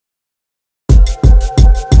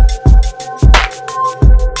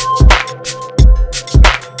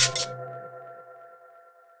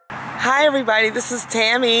Hi everybody, this is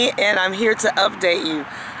Tammy and I'm here to update you.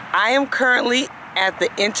 I am currently at the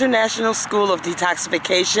International School of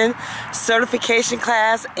Detoxification certification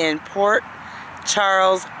class in Port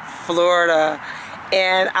Charles, Florida,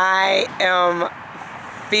 and I am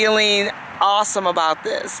feeling awesome about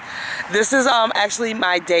this. This is actually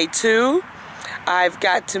my day 2. I've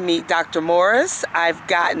got to meet Dr. Morse. I've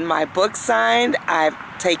gotten my book signed. I've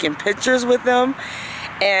taken pictures with him,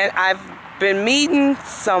 and I've been meeting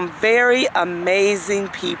some very amazing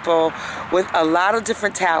people with a lot of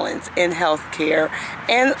different talents in healthcare.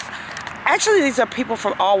 And actually these are people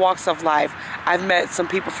from all walks of life. I've met some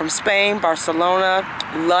people from Spain, Barcelona,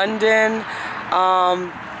 London,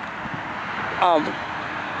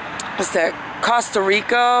 Costa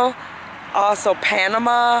Rica, also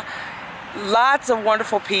Panama. Lots of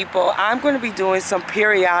wonderful people. I'm going to be doing some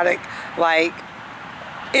periodic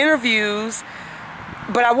interviews,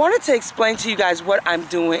 but I wanted to explain to you guys what I'm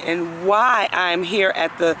doing and why I'm here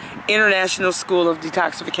at the International School of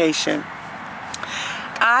Detoxification.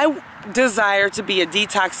 I desire to be a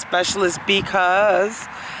detox specialist because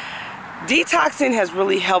detoxing has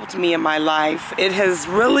really helped me in my life. It has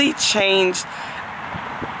really changed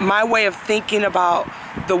my way of thinking about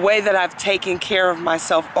the way that I've taken care of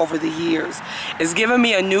myself over the years. It's given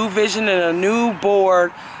me a new vision and a new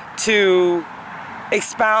board to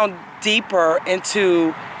expound deeper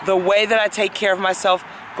into the way that I take care of myself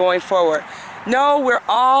going forward. No, we're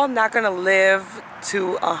all not going to live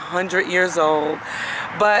to 100 years old,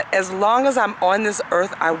 but as long as I'm on this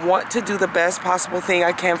earth, I want to do the best possible thing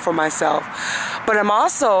I can for myself. But I'm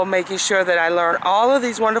also making sure that I learn all of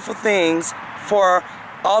these wonderful things for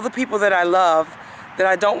all the people that I love, that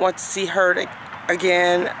I don't want to see hurt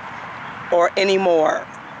again or anymore.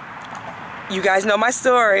 You guys know my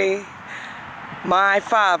story. My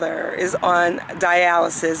father is on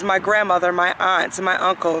dialysis. My grandmother, my aunts, and my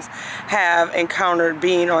uncles have encountered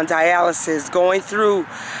being on dialysis, going through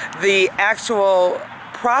the actual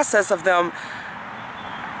process of them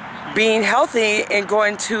being healthy and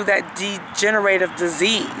going to that degenerative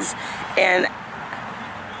disease. And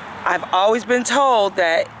I've always been told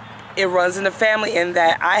that it runs in the family and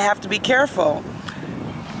that I have to be careful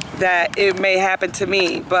that it may happen to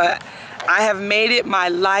me. But I have made it my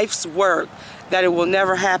life's work that it will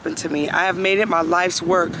never happen to me. I have made it my life's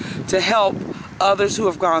work to help others who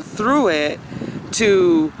have gone through it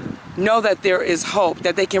to know that there is hope,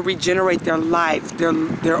 that they can regenerate their life,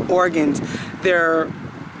 their organs, their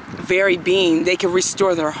very being. They can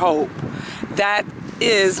restore their hope. That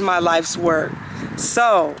is my life's work.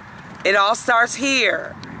 So it all starts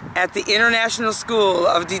here at the International School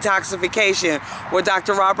of Detoxification with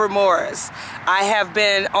Dr. Robert Morris. I have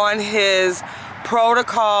been on his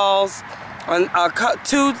protocols, on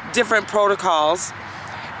 2 different protocols,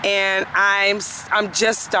 and I'm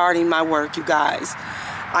just starting my work, you guys.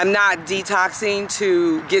 I'm not detoxing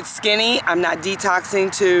to get skinny. I'm not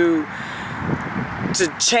detoxing to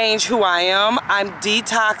change who I am. I'm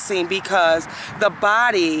detoxing because the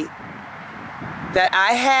body that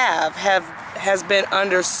I has been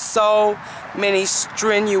under so many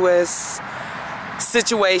strenuous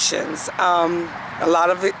situations. A lot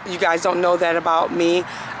of you guys don't know that about me.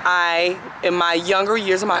 In my younger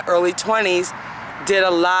years, in my early 20s, did a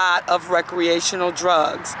lot of recreational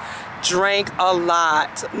drugs. Drank a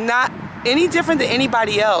lot. Not any different than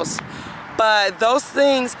anybody else, but those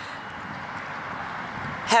things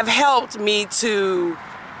have helped me to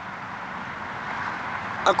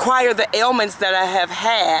acquire the ailments that I have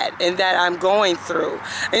had and that I'm going through.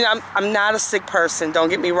 And I'm not a sick person, don't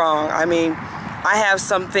get me wrong. I mean, I have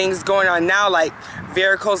some things going on now like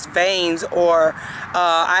varicose veins, or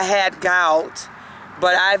I had gout,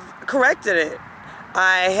 but I've corrected it.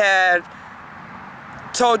 I had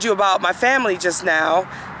told you about my family just now,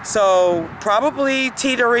 so probably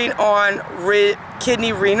teetering on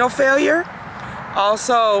kidney renal failure.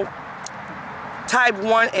 Also, type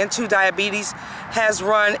 1 and 2 diabetes has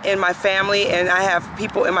run in my family, and I have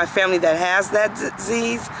people in my family that has that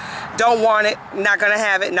disease. Don't want it, not gonna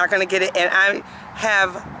have it, not gonna get it, and I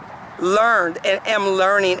have learned and am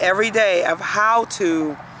learning every day of how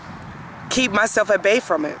to keep myself at bay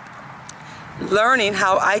from it. Learning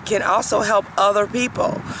how I can also help other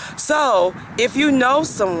people. So if you know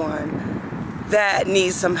someone that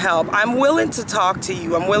needs some help, I'm willing to talk to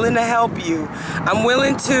you. I'm willing to help you. I'm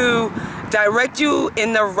willing to direct you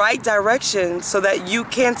in the right direction so that you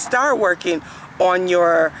can start working on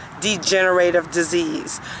your degenerative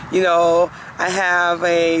disease. You know, I have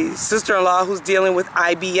a sister-in-law who's dealing with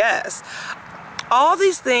IBS. All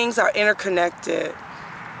these things are interconnected.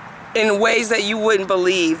 in ways that you wouldn't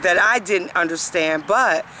believe, that I didn't understand.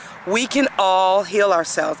 But we can all heal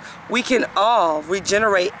ourselves. We can all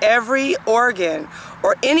regenerate every organ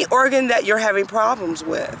or any organ that you're having problems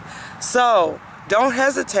with. So don't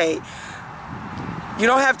hesitate. You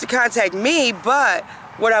don't have to contact me, but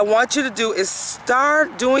what I want you to do is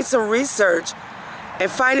start doing some research and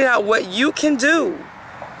finding out what you can do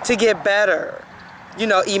to get better. You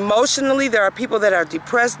know, emotionally, there are people that are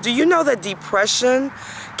depressed. Do you know that depression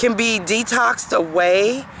can be detoxed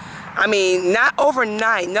away? I mean, not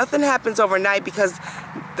overnight. Nothing happens overnight, because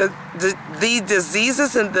the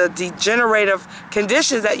diseases and the degenerative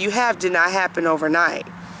conditions that you have did not happen overnight.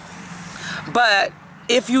 But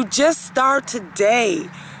if you just start today,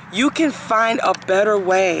 you can find a better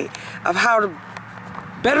way of how to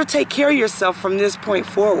better take care of yourself from this point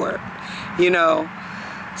forward, you know.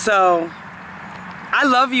 So I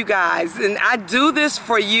love you guys, and I do this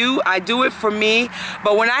for you. I do it for me.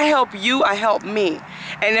 But when I help you, I help me.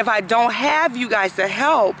 And if I don't have you guys to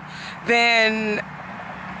help, then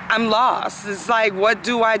I'm lost. It's like, what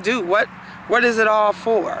do I do? What is it all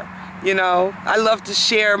for? You know, I love to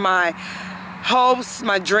share my hopes,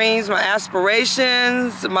 my dreams, my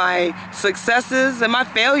aspirations, my successes, and my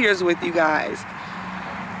failures with you guys.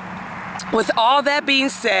 With all that being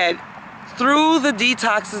said, through the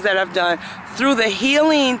detoxes that I've done, through the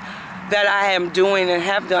healing that I am doing and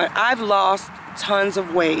have done, I've lost tons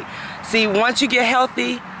of weight. See, once you get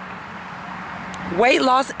healthy, weight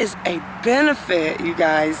loss is a benefit, you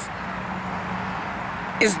guys.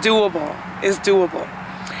 It's doable. It's doable.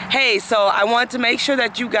 Hey, so I want to make sure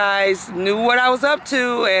that you guys knew what I was up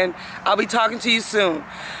to, and I'll be talking to you soon.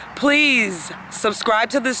 Please subscribe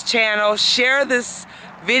to this channel, share this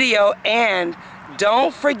video, and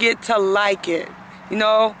don't forget to like it. You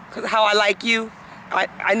know how I like you?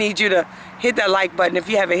 I need you to hit that like button if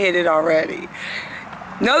you haven't hit it already.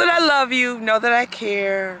 Know that I love you. Know that I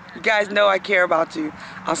care. You guys know I care about you.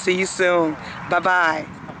 I'll see you soon. Bye-bye.